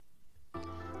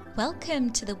Welcome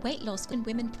to the Weight Loss and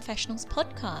Women Professionals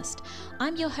podcast.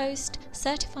 I'm your host,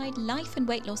 certified life and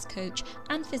weight loss coach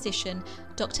and physician,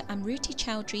 Dr. Amruti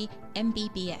Chowdhury,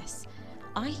 MBBS.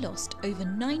 I lost over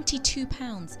 92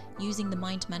 pounds using the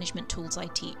mind management tools I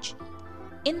teach.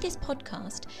 In this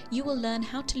podcast, you will learn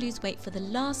how to lose weight for the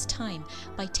last time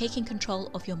by taking control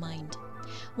of your mind.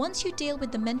 Once you deal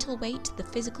with the mental weight, the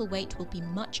physical weight will be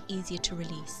much easier to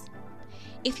release.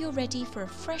 If you're ready for a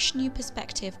fresh new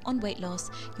perspective on weight loss,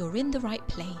 you're in the right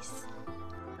place.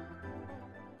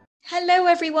 Hello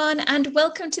everyone and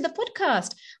welcome to the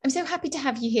podcast. I'm so happy to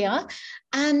have you here.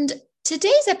 And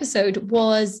today's episode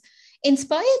was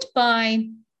inspired by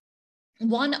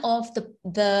one of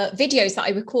the videos that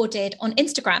I recorded on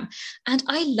Instagram. And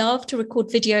I love to record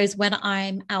videos when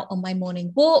I'm out on my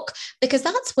morning walk because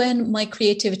that's when my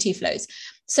creativity flows.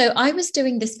 So I was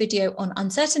doing this video on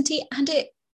uncertainty and it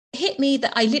hit me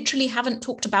that I literally haven't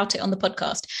talked about it on the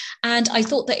podcast. And I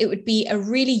thought that it would be a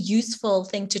really useful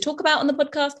thing to talk about on the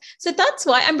podcast. So that's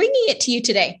why I'm bringing it to you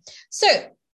today. So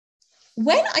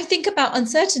when I think about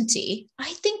uncertainty,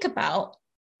 I think about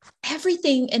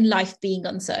everything in life being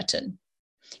uncertain.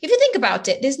 If you think about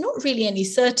it, there's not really any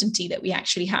certainty that we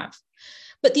actually have.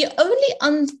 But the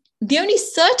only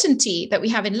certainty that we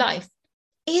have in life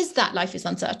is that life is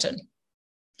uncertain.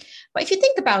 But if you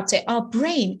think about it, our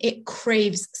brain, it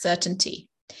craves certainty.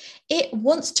 It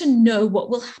wants to know what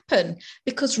will happen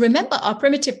because remember, our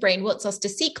primitive brain wants us to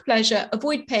seek pleasure,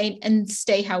 avoid pain, and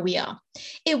stay how we are.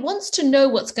 It wants to know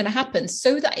what's going to happen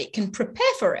so that it can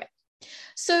prepare for it.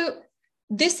 So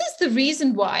this is the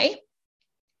reason why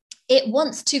it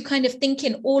wants to kind of think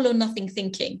in all or nothing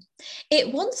thinking.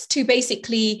 It wants to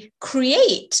basically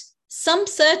create some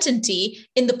certainty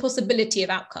in the possibility of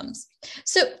outcomes.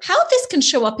 So how this can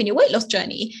show up in your weight loss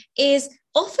journey is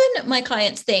often my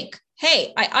clients think,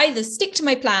 hey, I either stick to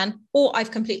my plan or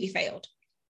I've completely failed.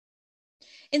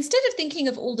 Instead of thinking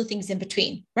of all the things in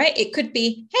between, right? It could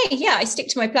be, hey, yeah, I stick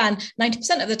to my plan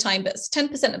 90% of the time, but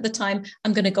 10% of the time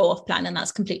I'm going to go off plan and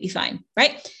that's completely fine,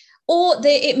 right? Or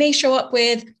it may show up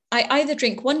with, I either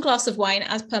drink one glass of wine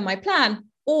as per my plan,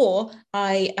 or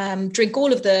I drink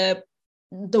all of the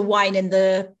wine in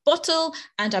the bottle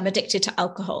and I'm addicted to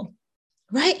alcohol,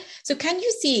 right? So can you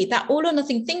see that all or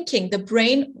nothing thinking, the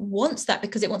brain wants that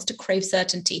because it wants to crave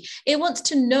certainty. It wants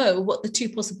to know what the two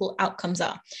possible outcomes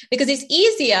are because it's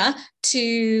easier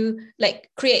to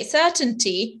create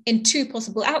certainty in two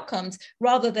possible outcomes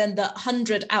rather than the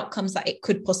 100 outcomes that it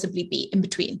could possibly be in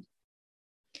between.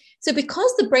 So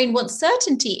because the brain wants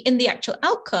certainty in the actual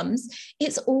outcomes,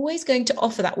 it's always going to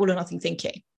offer that all or nothing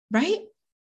thinking, right?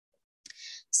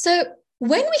 So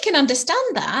when we can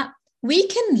understand that, we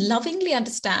can lovingly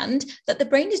understand that the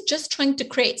brain is just trying to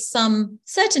create some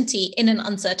certainty in an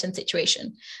uncertain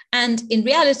situation. And in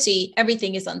reality,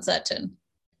 everything is uncertain,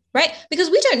 right? Because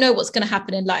we don't know what's going to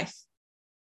happen in life.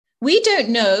 We don't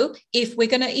know if we're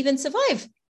going to even survive,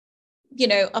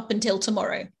 up until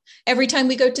tomorrow. Every time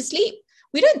we go to sleep,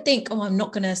 we don't think, oh, I'm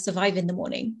not going to survive in the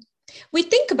morning. We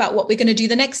think about what we're going to do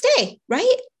the next day,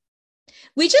 right?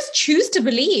 We just choose to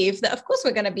believe that, of course,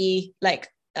 we're going to be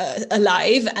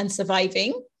alive and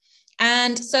surviving.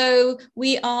 And so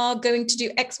we are going to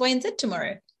do X, Y, and Z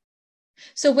tomorrow.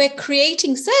 So we're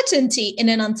creating certainty in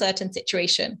an uncertain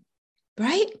situation,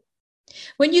 right?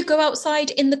 When you go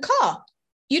outside in the car,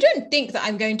 you don't think that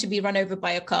I'm going to be run over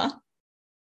by a car.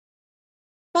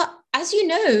 But as you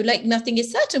know, nothing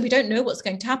is certain. We don't know what's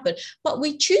going to happen, but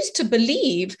we choose to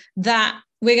believe that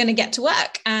we're going to get to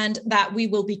work and that we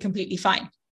will be completely fine,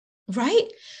 right?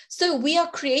 So we are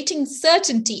creating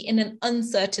certainty in an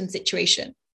uncertain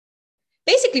situation.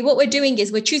 Basically, what we're doing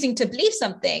is we're choosing to believe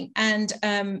something and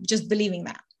just believing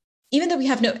that, even though we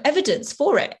have no evidence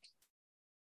for it.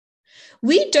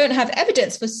 We don't have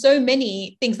evidence for so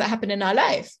many things that happen in our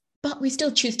life, but we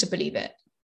still choose to believe it.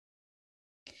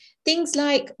 Things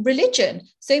like religion.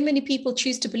 So many people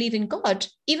choose to believe in God,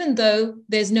 even though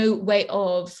there's no way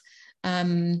of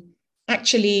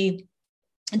actually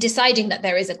deciding that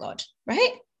there is a God,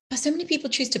 right? But so many people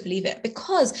choose to believe it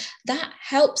because that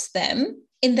helps them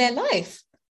in their life.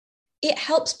 It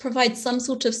helps provide some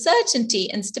sort of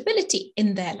certainty and stability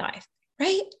in their life,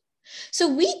 right? So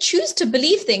we choose to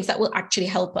believe things that will actually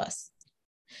help us.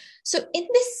 So in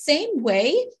this same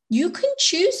way, you can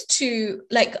choose to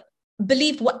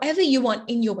believe whatever you want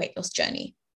in your weight loss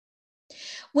journey.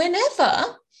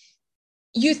 Whenever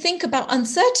you think about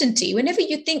uncertainty, whenever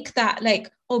you think that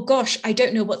oh gosh, I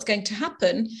don't know what's going to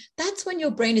happen, that's when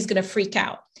your brain is going to freak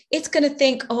out. It's going to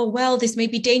think, oh, well, this may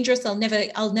be dangerous. I'll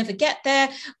never get there.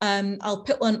 I'll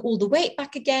put on all the weight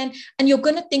back again. And you're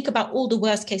going to think about all the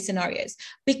worst case scenarios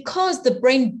because the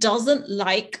brain doesn't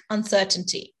like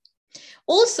uncertainty.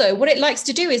 Also, what it likes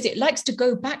to do is it likes to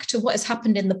go back to what has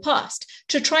happened in the past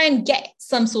to try and get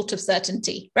some sort of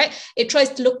certainty, right? It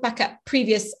tries to look back at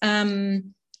previous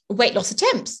weight loss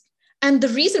attempts. And the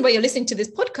reason why you're listening to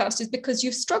this podcast is because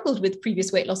you've struggled with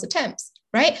previous weight loss attempts,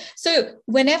 right? So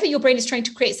whenever your brain is trying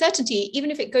to create certainty,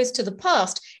 even if it goes to the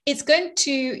past, it's going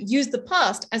to use the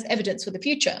past as evidence for the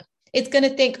future. It's going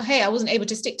to think, hey, I wasn't able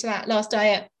to stick to that last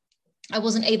diet. I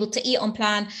wasn't able to eat on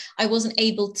plan. I wasn't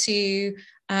able to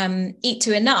eat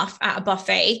to enough at a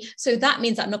buffet. So that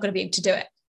means I'm not going to be able to do it.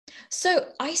 So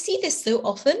I see this so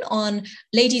often on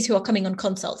ladies who are coming on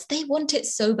consults. They want it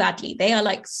so badly. They are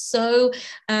like so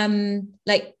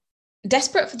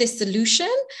desperate for this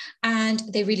solution, and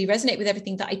they really resonate with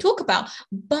everything that I talk about.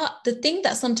 But the thing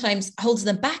that sometimes holds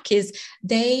them back is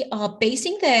they are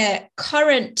basing their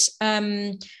current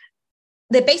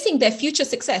they're basing their future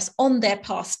success on their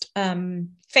past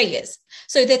failures.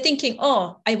 So they're thinking,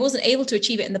 oh, I wasn't able to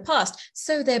achieve it in the past.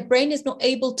 So their brain is not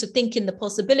able to think in the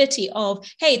possibility of,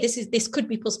 hey, this could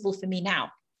be possible for me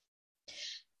now.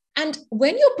 And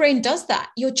when your brain does that,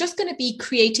 you're just going to be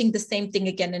creating the same thing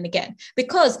again and again.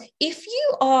 Because if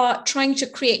you are trying to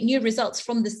create new results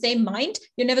from the same mind,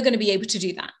 you're never going to be able to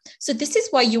do that. So this is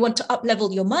why you want to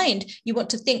up-level your mind. You want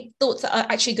to think thoughts that are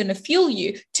actually going to fuel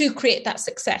you to create that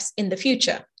success in the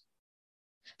future.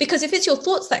 Because if it's your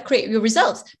thoughts that create your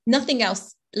results, nothing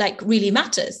else really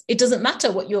matters. It doesn't matter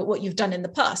what you've done in the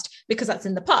past, because that's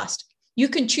in the past. You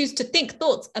can choose to think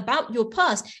thoughts about your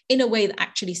past in a way that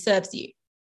actually serves you.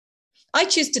 I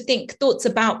choose to think thoughts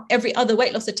about every other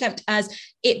weight loss attempt as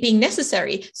it being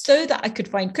necessary so that I could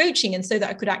find coaching and so that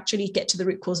I could actually get to the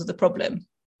root cause of the problem.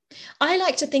 I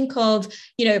like to think of,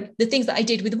 the things that I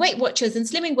did with Weight Watchers and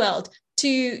Slimming World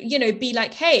to, be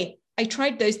like, hey, I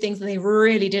tried those things and they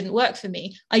really didn't work for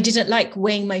me. I didn't like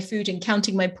weighing my food and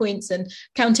counting my points and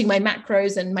counting my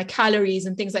macros and my calories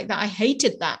and things like that. I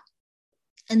hated that.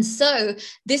 And so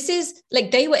this is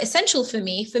they were essential for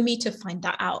me to find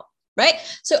that out. Right.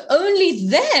 So only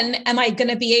then am I going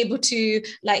to be able to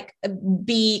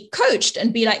be coached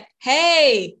and be like,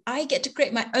 hey, I get to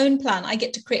create my own plan. I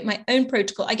get to create my own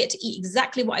protocol. I get to eat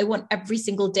exactly what I want every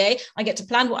single day. I get to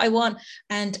plan what I want.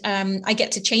 And I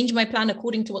get to change my plan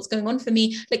according to what's going on for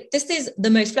me. This is the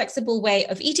most flexible way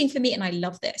of eating for me. And I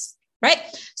love this. Right.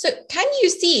 So can you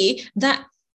see that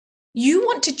you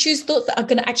want to choose thoughts that are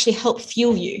going to actually help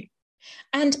fuel you?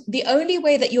 And the only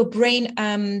way that your brain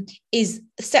is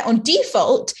set on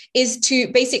default is to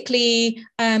basically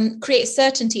create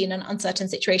certainty in an uncertain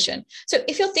situation. So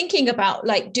if you're thinking about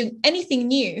doing anything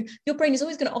new, your brain is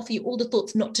always going to offer you all the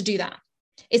thoughts not to do that.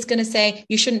 It's going to say,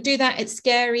 you shouldn't do that. It's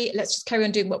scary. Let's just carry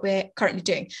on doing what we're currently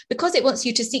doing, because it wants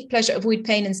you to seek pleasure, avoid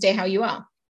pain, and stay how you are.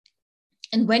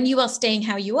 And when you are staying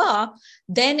how you are,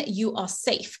 then you are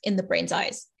safe in the brain's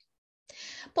eyes.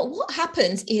 But what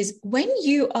happens is when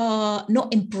you are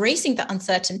not embracing that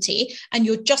uncertainty and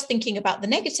you're just thinking about the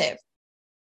negative,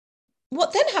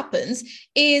 what then happens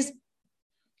is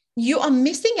you are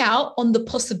missing out on the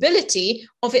possibility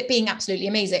of it being absolutely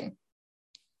amazing.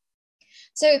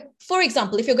 So, for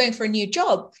example, if you're going for a new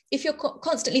job, if you're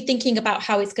constantly thinking about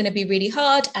how it's going to be really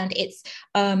hard and it's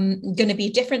going to be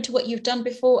different to what you've done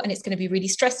before, and it's going to be really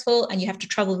stressful, and you have to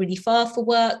travel really far for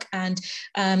work, and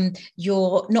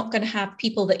you're not going to have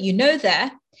people that you know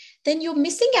there, then you're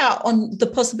missing out on the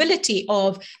possibility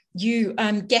of you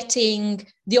getting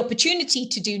the opportunity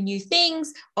to do new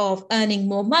things, of earning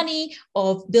more money,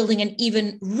 of building an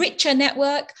even richer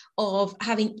network, of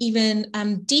having even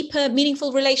deeper,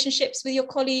 meaningful relationships with your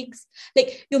colleagues.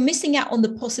 You're missing out on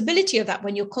the possibility of that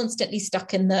when you're constantly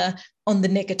stuck on the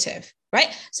negative,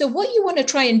 right? So what you want to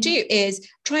try and do is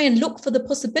try and look for the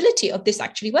possibility of this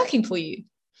actually working for you.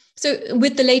 So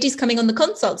with the ladies coming on the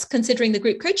consults, considering the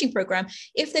group coaching program,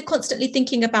 if they're constantly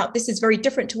thinking about, this is very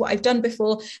different to what I've done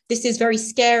before, this is very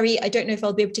scary, I don't know if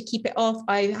I'll be able to keep it off,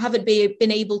 I haven't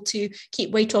been able to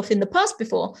keep weight off in the past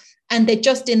before, and they're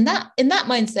just in that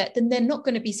mindset, then they're not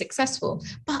going to be successful.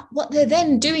 But what they're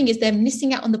then doing is they're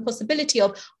missing out on the possibility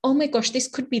of, oh my gosh, this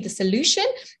could be the solution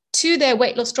to their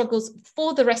weight loss struggles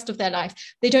for the rest of their life.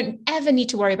 They don't ever need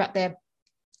to worry about their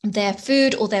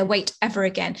food or their weight ever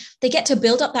again. They get to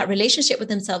build up that relationship with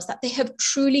themselves that they have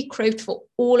truly craved for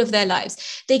all of their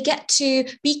lives. They get to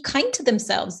be kind to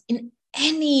themselves in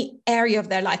any area of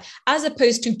their life, as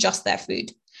opposed to just their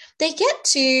food. They get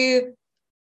to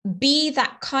be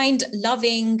that kind,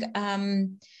 loving,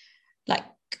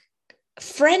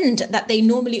 friend that they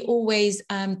normally always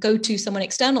go to someone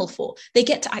external for. They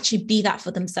get to actually be that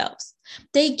for themselves.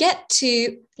 They get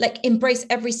to embrace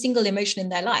every single emotion in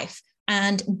their life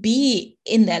and be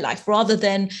in their life, rather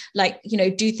than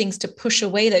do things to push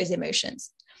away those emotions.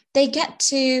 They get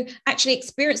to actually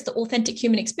experience the authentic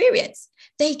human experience.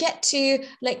 They get to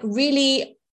like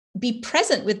really be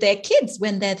present with their kids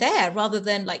when they're there, rather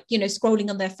than like, scrolling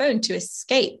on their phone to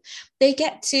escape. They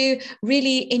get to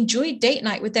really enjoy date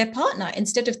night with their partner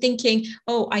instead of thinking,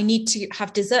 oh, I need to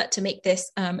have dessert to make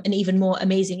this an even more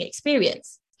amazing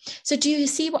experience. So do you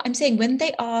see what I'm saying? When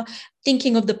they are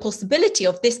thinking of the possibility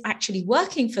of this actually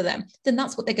working for them, then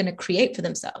that's what they're going to create for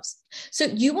themselves. So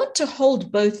you want to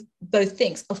hold both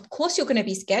things. Of course, you're going to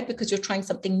be scared because you're trying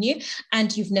something new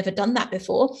and you've never done that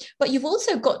before, but you've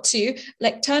also got to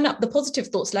like turn up the positive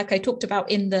thoughts, like I talked about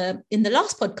in the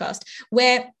last podcast,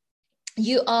 where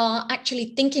you are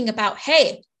actually thinking about,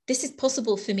 hey, this is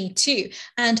possible for me too.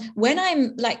 And when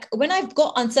I've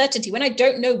got uncertainty, when I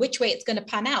don't know which way it's going to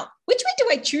pan out, which way do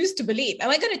I choose to believe? Am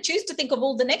I going to choose to think of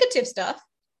all the negative stuff?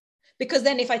 Because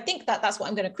then if I think that, that's what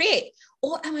I'm going to create.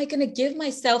 Or am I going to give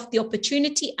myself the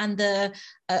opportunity and the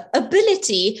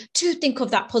ability to think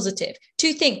of that positive,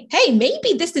 to think, hey,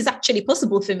 maybe this is actually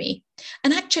possible for me.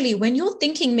 And actually, when you're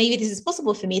thinking, maybe this is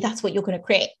possible for me, that's what you're going to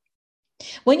create.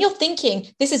 When you're thinking,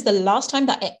 this is the last time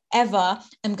that I ever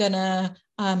am going to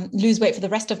lose weight for the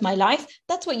rest of my life,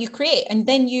 that's what you create. And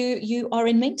then you are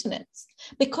in maintenance,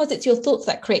 because it's your thoughts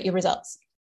that create your results.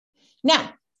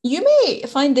 Now, you may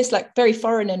find this like very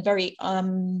foreign and very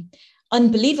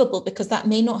unbelievable, because that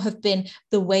may not have been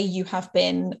the way you have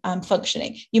been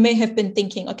functioning. You may have been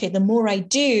thinking, okay, the more I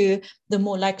do, the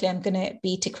more likely I'm going to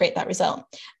be to create that result.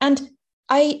 And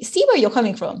I see where you're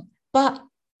coming from, but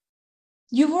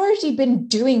you've already been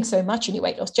doing so much in your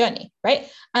weight loss journey, right?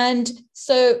 And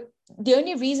so the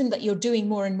only reason that you're doing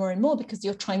more and more and more, because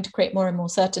you're trying to create more and more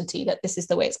certainty that this is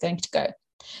the way it's going to go.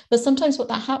 But sometimes what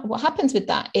happens with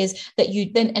that is that you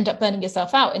then end up burning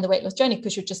yourself out in the weight loss journey,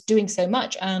 because you're just doing so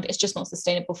much and it's just not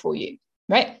sustainable for you,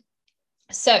 right?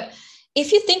 So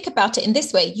if you think about it in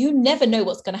this way, you never know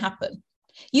what's going to happen.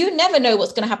 You never know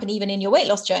what's going to happen even in your weight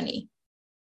loss journey.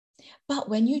 But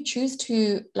when you choose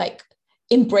to like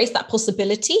embrace that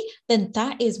possibility, then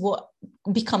that is what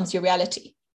becomes your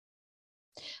reality.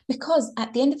 Because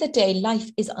at the end of the day, life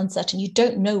is uncertain. You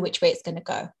don't know which way it's going to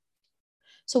go.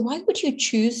 So why would you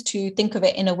choose to think of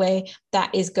it in a way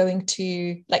that is going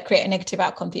to like create a negative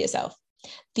outcome for yourself?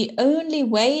 The only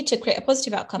way to create a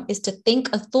positive outcome is to think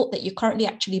a thought that you currently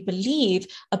actually believe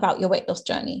about your weight loss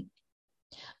journey,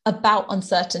 about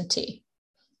uncertainty,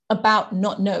 about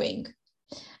not knowing.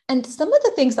 And some of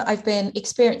the things that I've been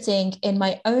experiencing in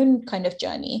my own kind of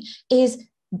journey is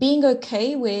being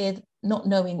okay with not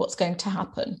knowing what's going to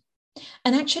happen,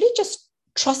 and actually just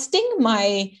trusting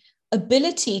my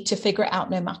ability to figure it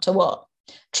out no matter what,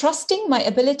 trusting my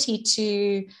ability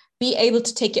to be able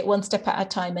to take it one step at a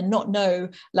time and not know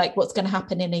like what's going to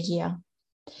happen in a year,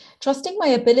 trusting my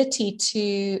ability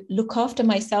to look after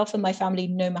myself and my family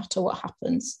no matter what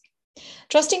happens,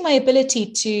 trusting my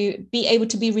ability to be able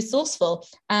to be resourceful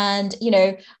and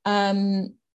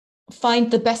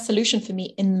find the best solution for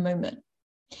me in the moment.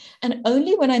 And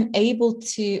only when I'm able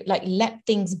to like let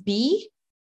things be,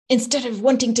 instead of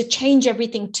wanting to change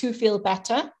everything to feel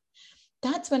better,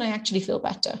 that's when I actually feel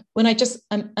better. When I just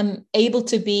am able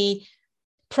to be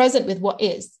present with what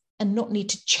is and not need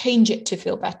to change it to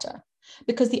feel better.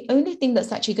 Because the only thing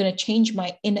that's actually going to change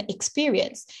my inner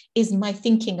experience is my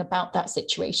thinking about that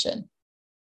situation.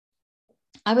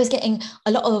 I was getting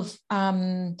a lot of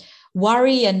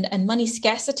worry and money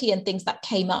scarcity and things that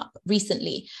came up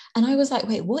recently. And I was like,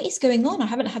 wait, what is going on? I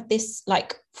haven't had this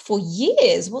like for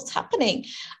years. What's happening?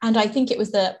 And I think it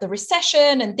was the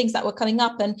recession and things that were coming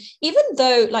up. And even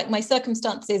though like my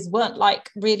circumstances weren't like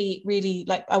really, really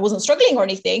like I wasn't struggling or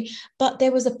anything, but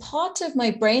there was a part of my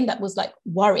brain that was like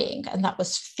worrying and that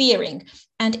was fearing.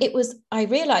 And I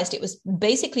realized it was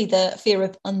basically the fear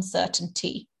of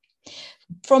uncertainty.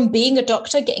 From being a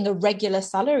doctor, getting a regular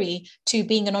salary, to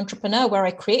being an entrepreneur where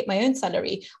I create my own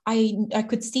salary, I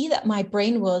could see that my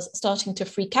brain was starting to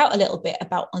freak out a little bit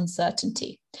about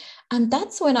uncertainty. And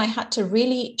that's when I had to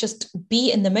really just be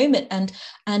in the moment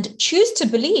and choose to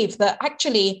believe that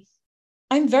actually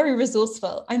I'm very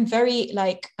resourceful. I'm very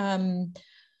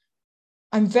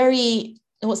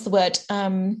what's the word?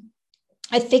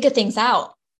 I figure things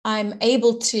out. I'm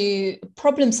able to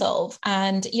problem solve,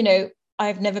 and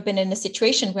I've never been in a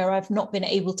situation where I've not been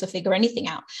able to figure anything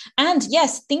out. And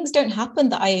yes, things don't happen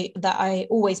that I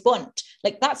always want.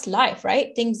 Like that's life,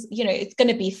 right? Things, it's going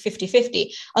to be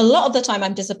 50-50. A lot of the time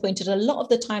I'm disappointed. A lot of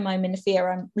the time I'm in fear.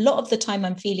 A lot of the time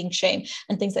I'm feeling shame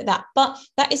and things like that. But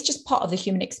that is just part of the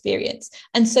human experience.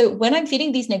 And so when I'm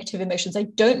feeling these negative emotions, I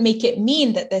don't make it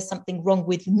mean that there's something wrong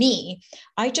with me.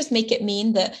 I just make it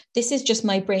mean that this is just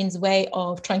my brain's way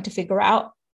of trying to figure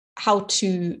out how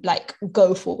to like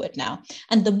go forward now.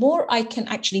 And the more I can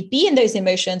actually be in those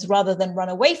emotions rather than run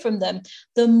away from them,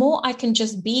 the more I can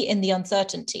just be in the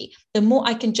uncertainty, the more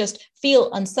I can just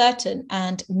feel uncertain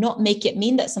and not make it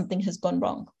mean that something has gone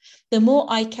wrong. The more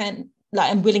I can,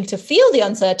 like, I'm willing to feel the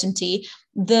uncertainty,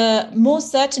 the more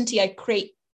certainty I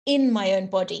create in my own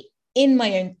body, in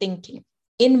my own thinking,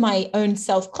 in my own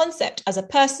self-concept as a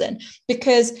person,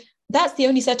 because that's the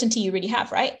only certainty you really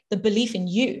have, right? The belief in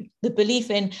you, the belief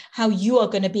in how you are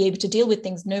going to be able to deal with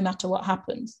things no matter what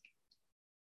happens.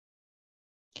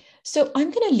 So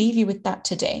I'm going to leave you with that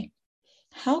today.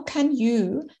 How can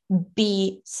you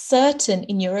be certain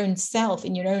in your own self,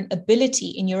 in your own ability,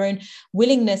 in your own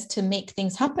willingness to make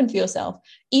things happen for yourself,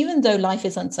 even though life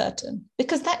is uncertain?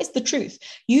 Because that is the truth.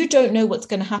 You don't know what's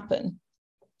going to happen.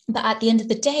 But at the end of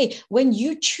the day, when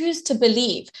you choose to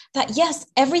believe that, yes,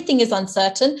 everything is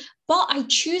uncertain, but I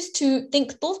choose to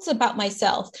think thoughts about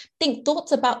myself, think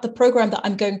thoughts about the program that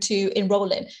I'm going to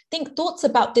enroll in, think thoughts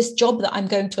about this job that I'm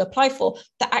going to apply for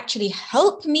that actually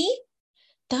help me,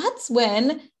 that's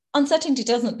when uncertainty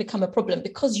doesn't become a problem,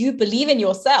 because you believe in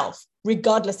yourself,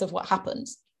 regardless of what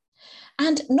happens.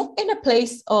 And not in a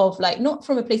place of like, not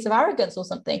from a place of arrogance or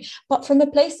something, but from a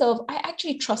place of, I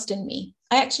actually trust in me.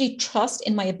 I actually trust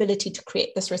in my ability to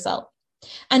create this result.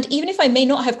 And even if I may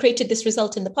not have created this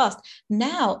result in the past,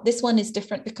 now this one is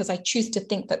different because I choose to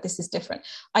think that this is different.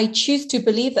 I choose to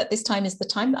believe that this time is the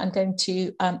time that I'm going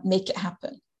to make it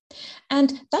happen.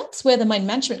 And that's where the mind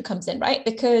management comes in, right?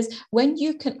 Because when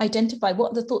you can identify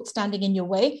what are the thoughts standing in your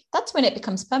way, that's when it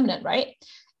becomes permanent, right?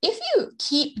 If you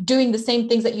keep doing the same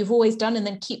things that you've always done and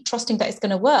then keep trusting that it's going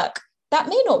to work, that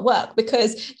may not work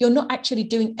because you're not actually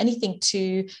doing anything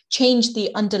to change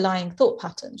the underlying thought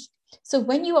patterns. So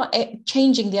when you are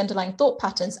changing the underlying thought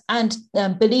patterns and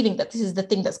believing that this is the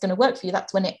thing that's going to work for you,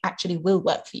 that's when it actually will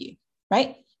work for you,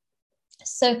 right?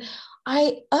 So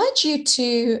I urge you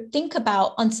to think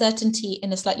about uncertainty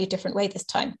in a slightly different way this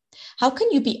time. How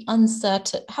can you be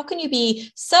uncertain? How can you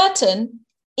be certain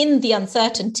in the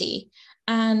uncertainty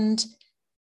and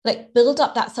like build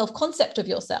up that self-concept of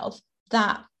yourself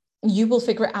that you will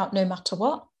figure it out no matter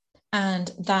what,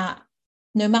 and that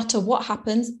no matter what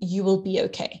happens, you will be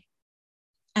okay.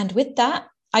 And with that,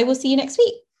 I will see you next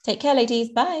week. Take care, ladies.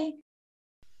 Bye.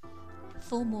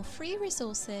 For more free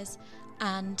resources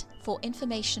and for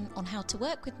information on how to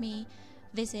work with me,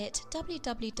 visit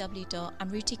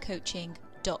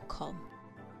www.amruticoaching.com.